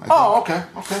Shintoism, I think. Oh, okay.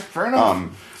 Okay, fair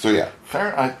enough. So, yeah.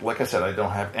 Fair. Like I said, I don't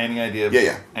have any idea of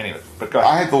any of it. But go I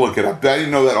ahead. had to look it up. I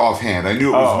didn't know that offhand. I knew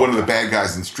it was one of the bad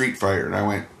guys in Street Fighter, and I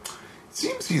went, it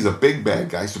seems he's a big bad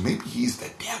guy, so maybe he's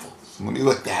the devil. So let me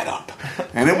look that up.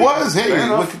 And it was. Hey,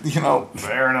 look at,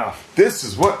 Fair enough. This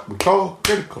is what we call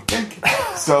critical thinking.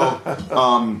 So,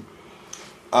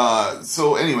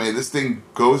 so anyway, this thing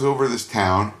goes over this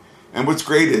town, and what's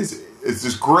great is it's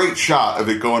this great shot of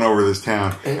it going over this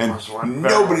town, and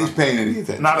nobody's paying any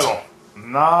attention. Not at all.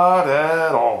 Not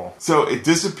at all. So it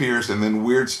disappears, and then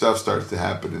weird stuff starts to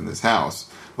happen in this house,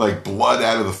 like blood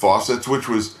out of the faucets, which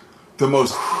was the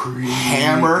most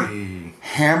hammer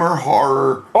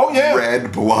horror. Oh yeah,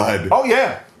 red blood. Oh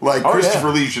yeah, like Christopher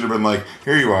Lee should have been like,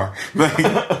 "Here you are."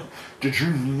 Like, did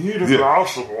you need a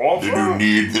glass of water? Did you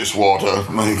need this water?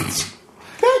 Like,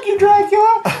 thank you,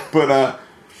 Dracula. But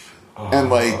and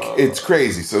like it's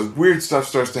crazy. So weird stuff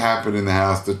starts to happen in the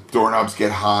house. The doorknobs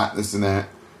get hot. This and that.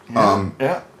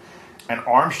 Yeah. And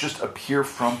arms just appear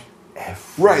from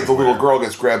everywhere. Right, the little girl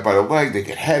gets grabbed by the leg, they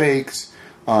get headaches.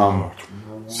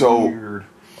 Weird.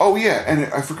 Oh, yeah,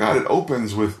 and I forgot it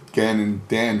opens with Gen and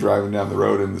Dan driving down the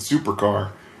road in the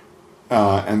supercar.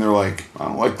 And they're like, I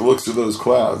don't like the looks of those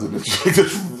clouds. And it's like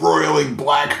this roiling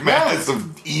black mass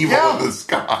of evil in the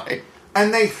sky.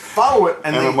 And they follow it.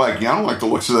 And I'm like, yeah, I don't like the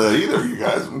looks of that either, you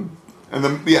guys. And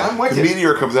then, the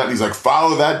meteor comes out and he's like,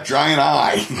 follow that giant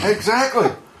eye.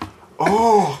 Exactly.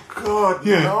 Oh, God,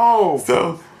 no.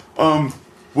 So,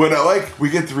 what I like, we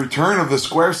get the return of the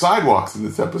square sidewalks in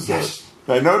this episode. Yes.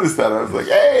 I noticed that. I was like,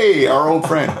 hey, our old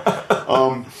friend.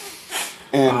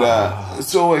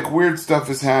 So, like, weird stuff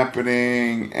is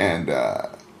happening, and I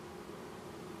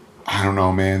don't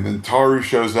know, man. Then Taru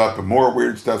shows up, and more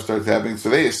weird stuff starts happening. So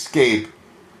they escape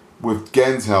with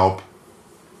Gen's help,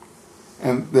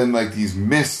 and then, like, these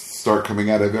mists start coming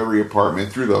out of every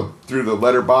apartment through the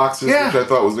letter boxes, which I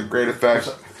thought was a great effect.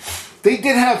 They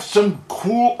did have some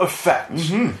cool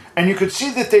effects, and you could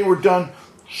see that they were done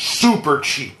super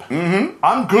cheap. Mm-hmm.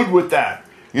 I'm good with that.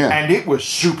 Yeah. And it was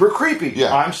super creepy.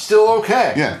 Yeah. I'm still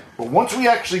okay. Yeah. But once we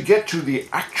actually get to the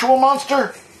actual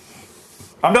monster,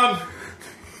 I'm done.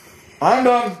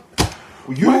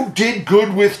 You did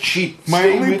good with cheap. My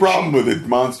only problem with a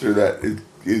monster that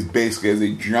is basically has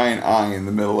a giant eye in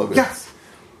the middle of it. Yes.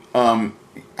 How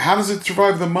does it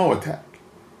survive the Mo attack?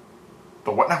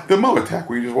 The what now? The Mo attack,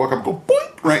 where you just walk up and go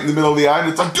boink right in the middle of the eye, and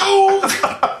it's like, dude!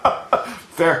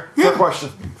 Fair question.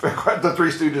 The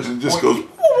Three Stooges. And just goes,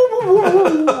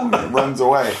 and runs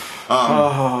away.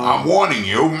 I'm warning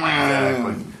you.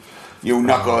 Exactly. You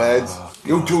knuckleheads.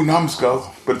 You two numbskulls.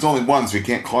 But it's only one, so you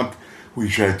can't clunk. We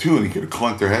tried two, and you could have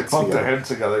clunked their heads together. Their heads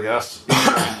together, yes.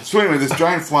 So anyway, this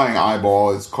giant flying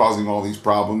eyeball is causing all these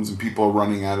problems, and people are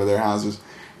running out of their houses.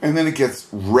 And then it gets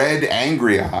red,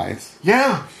 angry eyes.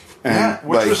 Yeah. And,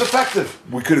 which was effective.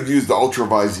 We could have used the Ultra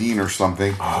Visine or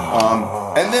something.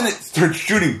 And then it starts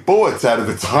shooting bullets out of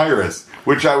its iris,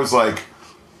 which I was like,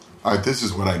 all right, this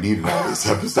is what I needed out of this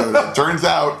episode. It turns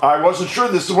out... I wasn't sure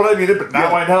this is what I needed, but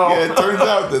now I know. Yeah, it turns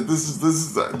out that this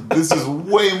is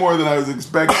way more than I was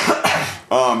expecting.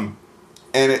 And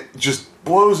it just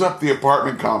blows up the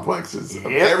apartment complexes. Yep.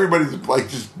 Everybody's like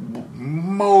just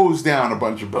mows down a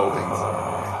bunch of buildings.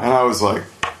 And I was like...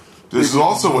 This is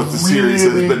also what the series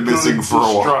has been missing for a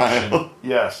while.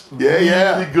 Yes.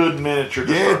 Really good miniature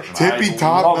destruction. Yeah, tippy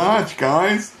top notch,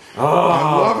 guys. I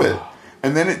love it.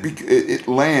 And then it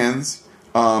lands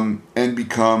and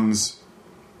becomes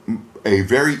a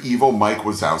very evil Mike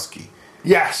Wazowski.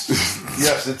 Yes.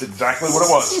 Yes, it's exactly what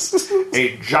it was.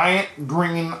 A giant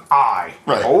green eye.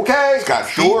 Right. Okay. It's got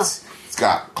feet. It's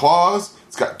got claws.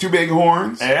 It's got two big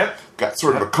horns. Yep. Got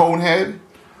sort of a cone head.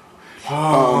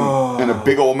 And a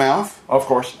big old mouth. Of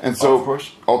course. And so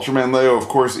Ultraman Leo, of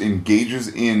course, engages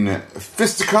in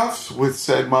fisticuffs with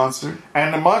said monster.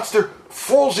 And the monster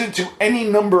falls into any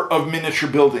number of miniature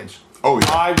buildings. Oh, yeah.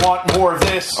 I want more of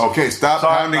this. Okay, stop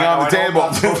pounding on the table.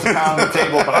 I'm supposed to pound on the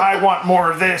table, but I want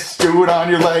more of this. Do it on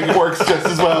your leg. It works just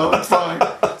as well. It's fine.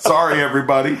 Sorry,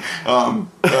 everybody. Some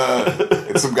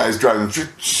guy's driving the street.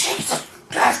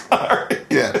 Sorry.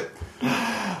 Yeah.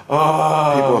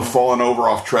 People have fallen over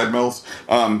off treadmills.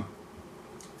 And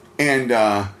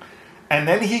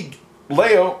then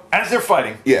Leo, as they're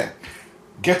fighting,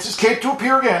 gets his cape to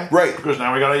appear again. Right. Because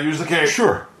now we gotta use the cape.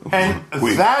 Sure. And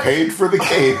we paid for the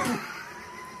cape.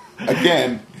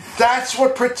 Again. That's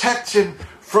what protects him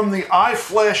from the eye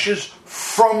flashes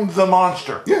from the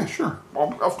monster. Yeah, sure.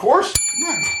 Well, of course.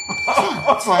 Yeah.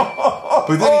 It's fine.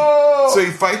 But then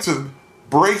he fights him.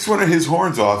 Breaks one of his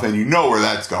horns off, and you know where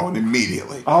that's going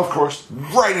immediately. Of course.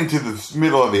 Right into the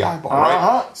middle of the eyeball,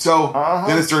 right? So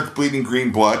then it starts bleeding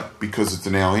green blood because it's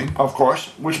an alien. Of course,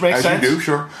 which makes sense. As you do,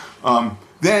 sure.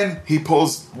 Then he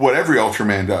pulls what every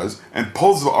Ultraman does and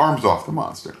pulls the arms off the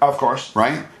monster. Of course.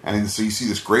 Right? And so you see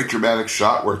this great dramatic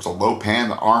shot where it's a low pan,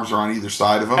 the arms are on either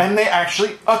side of him. And they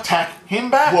actually attack him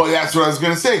back. Well, that's what I was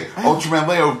going to say. Ultraman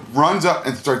Leo runs up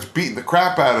and starts beating the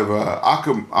crap out of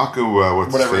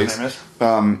what's whatever his name is.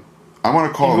 I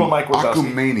want to call him Mike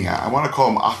Wazowski. Akumania. I want to call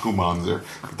him Akumanzer,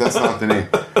 but that's not the name.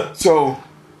 So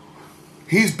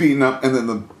he's beaten up, and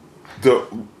then the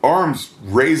arms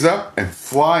raise up and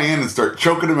fly in and start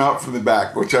choking him out from the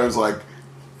back, which I was like,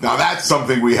 now that's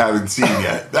something we haven't seen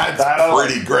yet. That's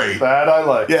pretty great. That I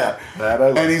like. Yeah. That I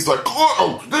like. And he's like,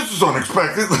 oh, this is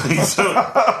unexpected. So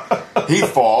he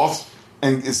falls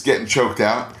and is getting choked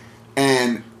out.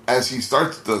 And as he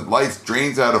starts, the life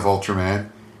drains out of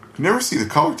Ultraman. You never see the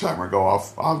color timer go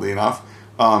off, oddly enough.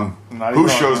 Who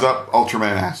shows up?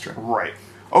 Ultraman Astra. Right.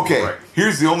 Okay, right.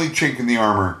 Here's the only chink in the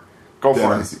armor. Go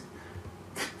for it.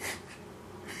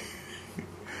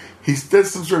 he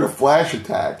does some sort of flash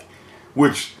attack,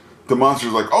 which the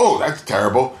monster's like, oh, that's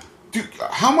terrible. Dude,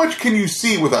 how much can you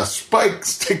see with a spike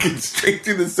sticking straight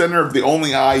through the center of the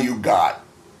only eye you got?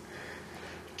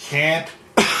 Can't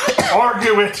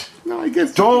argue it. No, I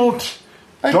guess don't.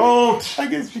 I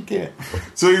guess you can't.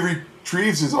 So he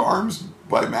retrieves his arms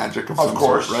by magic of some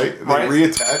course, sort, right? And right. they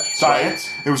reattach. Science.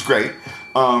 Right? It was great.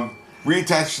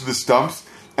 Reattached to the stumps,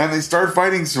 and they start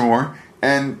fighting some more.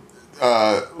 And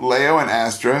Leo and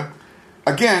Astra,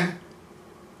 again,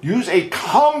 use a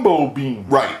combo beam.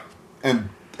 right? And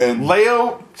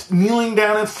Leo kneeling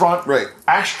down in front, right?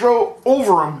 Astro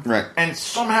over him, right? And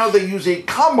somehow they use a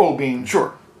combo beam,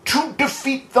 sure, to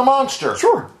defeat the monster.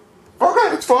 Sure,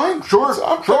 okay, it's fine. Sure,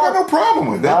 I got no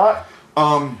problem with that.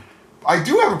 I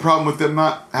do have a problem with them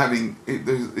not having.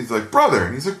 He's like, brother,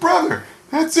 and he's like, brother.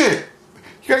 That's it.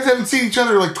 You guys haven't seen each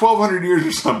other in like 1,200 years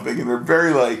or something, and they're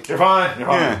very like, you're fine.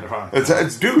 Yeah, you're fine.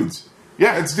 It's dudes.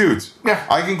 Yeah, it's dudes. Yeah.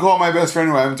 I can call my best friend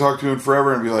who I haven't talked to in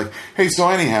forever and be like, hey, so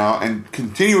anyhow, and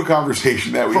continue a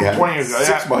conversation that we had 20 years ago.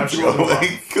 6 months ago.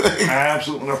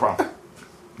 Absolutely no problem.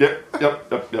 Yep.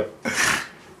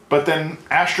 But then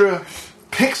Astra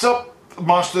picks up the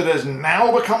monster that has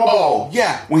now become a ball.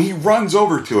 Yeah, when he runs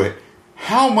over to it,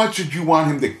 how much did you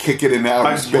want him to kick it in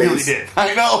outer space? I really did.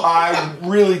 I know. I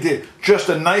really did. Just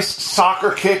a nice soccer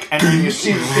kick, and then you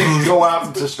see the thing go out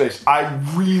into space. I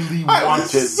really wanted I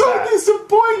was so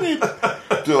disappointed.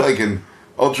 So like in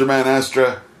Ultraman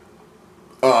Astra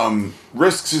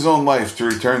risks his own life to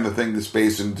return the thing to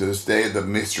space, and to this day the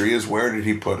mystery is where did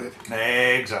he put it?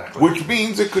 Exactly. Which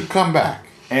means it could come back.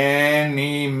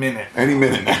 Any minute. Any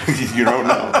minute now. You don't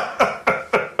know.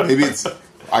 Maybe it's...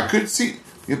 I could see...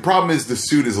 The problem is the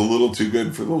suit is a little too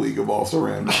good for the League of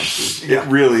Also-Ran monsters. Yeah. It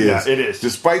really is. Yeah, it is.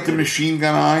 Despite the machine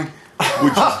gun eye,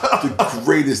 which is the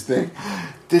greatest thing.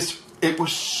 It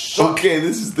was so... Okay,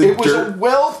 this is the It was a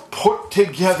well put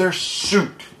together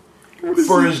suit.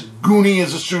 For as goony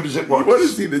as a suit as it was. What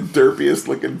is the derpiest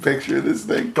looking picture of this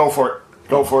thing? Go for it.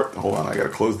 Hold on, I gotta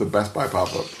close the Best Buy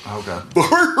pop-up. Oh, God.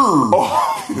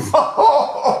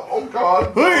 Oh,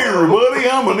 God. Hey, everybody,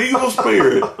 I'm an evil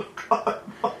spirit.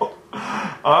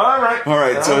 All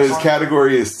right. So his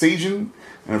category is Seijin,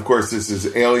 and of course this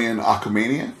is Alien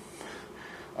Aquamania.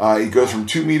 He goes from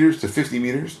 2 meters to 50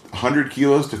 meters, 100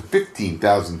 kilos to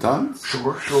 15,000 tons.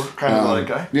 Sure. Kind of like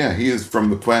guy. Yeah, he is from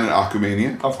the planet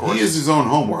Aquamania. Of course. He is his own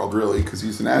homeworld, really, because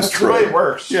he's an asteroid. That's the way it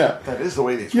works. Yeah. That is the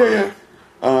way these work.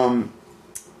 Yeah.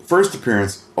 First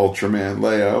appearance, Ultraman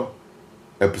Leo,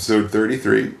 episode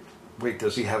 33. Wait,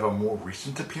 does he have a more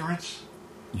recent appearance?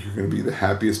 You're going to be the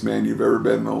happiest man you've ever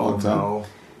been in a long time. No.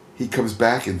 He comes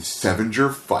back in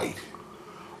Sevenger Fight.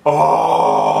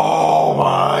 Oh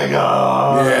my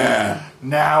God! Yeah.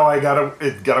 Now I gotta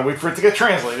wait for it to get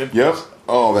translated. Yep.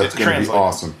 Oh, that's going to be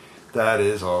awesome. That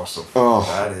is awesome. Oh,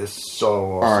 that is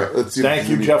so awesome. All right, let's see. Thank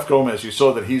you, Jeff Gomez. You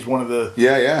saw that he's one of the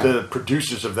the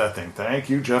producers of that thing. Thank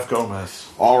you, Jeff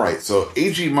Gomez. All right, so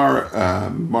Eiji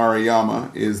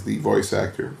Maruyama is the voice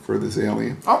actor for this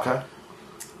alien. Okay.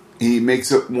 He makes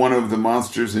up one of the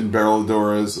monsters in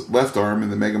Berladora's left arm in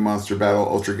the Mega Monster Battle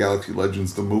Ultra Galaxy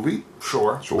Legends, the movie.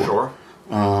 Sure.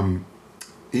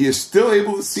 He is still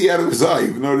able to see out of his eye,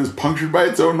 even though it is punctured by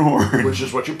its own horn. Which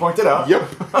is what you pointed out. Yep.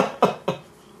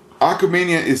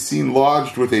 Aquamania is seen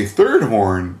lodged with a third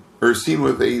horn, or seen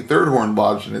with a third horn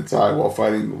lodged in its eye while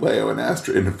fighting Leo and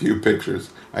Astra in a few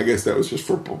pictures. I guess that was just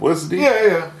for publicity.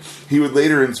 Yeah. He would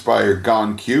later inspire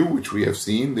Gon Q, which we have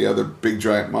seen, the other big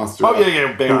giant monster. Oh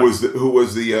yeah. Who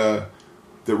was the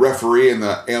referee in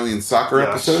the Alien Soccer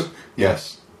episode?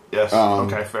 Yes.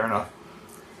 Okay, fair enough.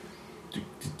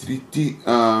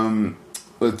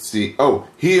 Let's see. Oh,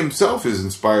 he himself is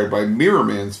inspired by Mirror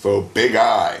Man's foe, Big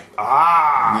Eye.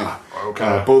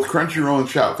 Okay. Both Crunchyroll and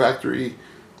Shout Factory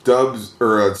dubs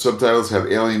or subtitles have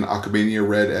Alien Aquamania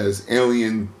read as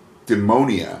Alien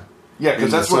Demonia. Yeah,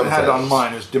 because that's what it had on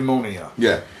mine, is Demonia.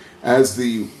 Yeah, as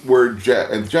the word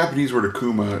and the Japanese word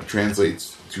Akuma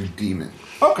translates to demon.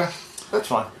 Okay, that's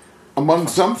fine. Among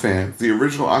some fans, the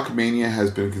original Aquamania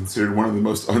has been considered one of the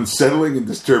most unsettling and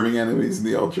disturbing enemies in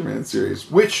the Ultraman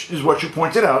series. Which is what you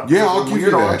pointed out. Yeah, I'll give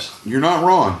you that. You're not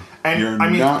wrong. And You're I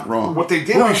mean, not wrong. What they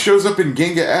did he shows up in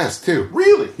Genga S, too.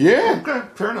 Really? Yeah. Okay,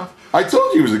 fair enough. I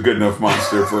told you he was a good enough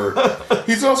monster for...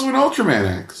 He's also in Ultraman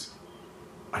X.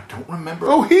 I don't remember.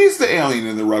 Oh, he's the alien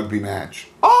in the rugby match.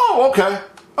 Oh, okay.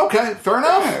 Okay, fair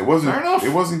enough. Yeah,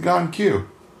 it wasn't Gon Q.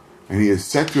 And he is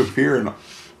set to appear in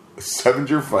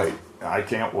Sevenger Fight. I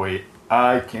can't wait.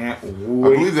 I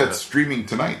believe that's streaming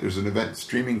tonight. There's an event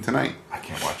streaming tonight. I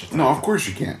can't watch it tonight. No, of course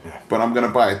you can't. Yeah. But I'm going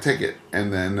to buy a ticket.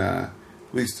 And then, at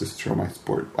least to show my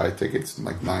support, buy tickets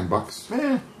like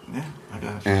 $9. Yeah, I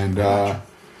got you.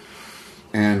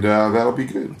 And that'll be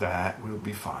good. That will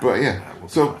be fine. But yeah,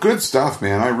 so good stuff,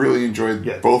 man. I really enjoyed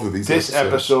both of these This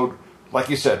episode, like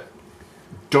you said,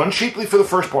 done cheaply for the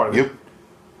first part of it.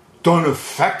 Done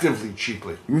effectively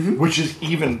cheaply, which is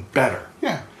even better.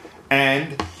 Yeah.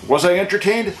 And was I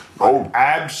entertained? Oh,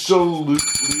 absolutely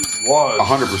was.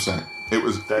 100%. It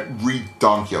was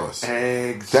redonkulous.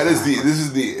 Exactly. This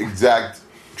is the exact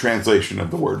translation of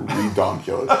the word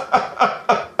redonkulous.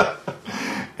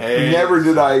 Never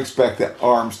did I expect the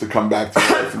arms to come back to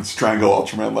life and strangle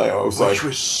Ultraman Leo. I was Which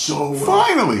was so...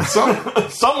 Finally!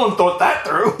 Someone thought that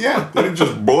through. Yeah, they didn't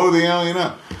just blow the alien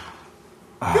up.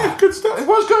 Yeah, good stuff. It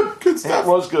was good. Good stuff. It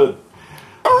was good.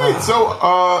 All right,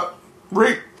 so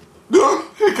rate,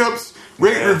 hiccups,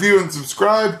 rate, review, and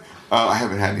subscribe. I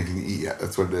haven't had anything to eat yet.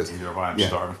 That's what it is. Either I'm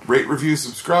starving. Rate, review,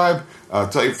 subscribe.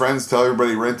 Tell your friends. Tell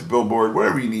everybody. Rent the billboard.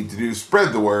 Whatever you need to do.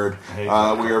 Spread the word. We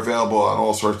are available on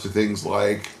all sorts of things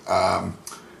like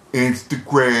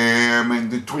Instagram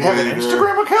and the Twitter. We have an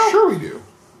Instagram account? Sure we do.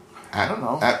 I don't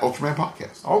know. At Ultraman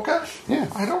Podcast. Okay. Yeah.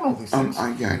 I don't know these things.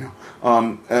 I know.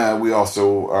 We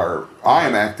also are... I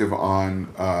am active on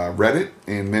Reddit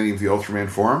and many of the Ultraman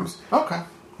forums. Okay.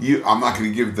 I'm not going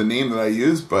to give the name that I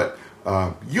use, but...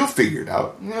 you'll figure it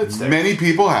out. Yeah, many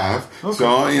people have. Okay. So,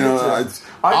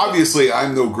 obviously,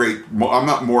 I'm no great... I'm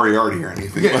not Moriarty or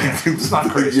anything. Yeah, it's not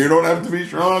crazy. You don't have to be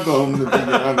Sherlock Holmes to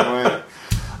figure out the way.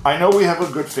 I know we have a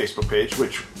good Facebook page,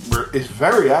 which is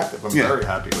very active. I'm very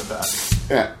happy with that.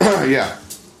 Yeah. Yeah.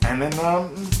 And then,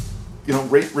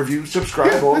 rate, review,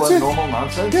 subscribe, all that normal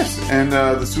nonsense. Yes. And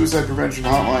the Suicide Prevention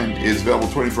Hotline is available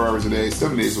 24 hours a day,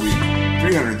 7 days a week,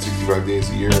 365 days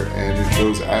a year, and it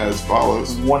goes as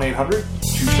follows.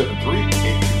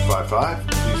 1-800-273-8255.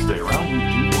 Please stay around. We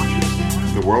do want you to stay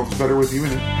around. The world is better with you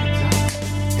in it.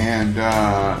 Exactly. And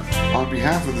on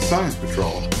behalf of the Science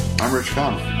Patrol, I'm Rich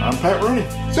Conway. I'm Pat Rooney.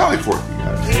 Sally Forth, you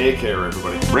guys. Take care,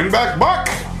 everybody. Bring back Buck!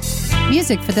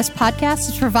 Music for this podcast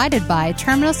is provided by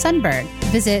Terminal Sunburn.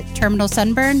 Visit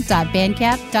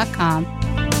terminalsunburn.bandcamp.com.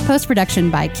 Post-production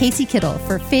by Casey Kittle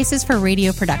for Faces for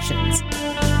Radio Productions.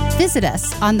 Visit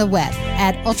us on the web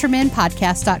at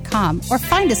ultramanpodcast.com or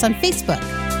find us on Facebook.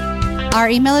 Our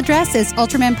email address is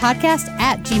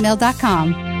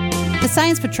ultramanpodcast@gmail.com. The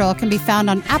Science Patrol can be found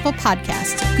on Apple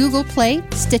Podcasts, Google Play,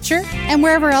 Stitcher, and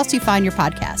wherever else you find your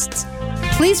podcasts.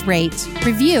 Please rate,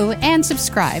 review, and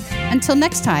subscribe. Until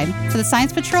next time, for the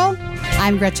Science Patrol,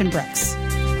 I'm Gretchen Brooks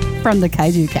from the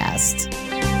Kaiju Cast.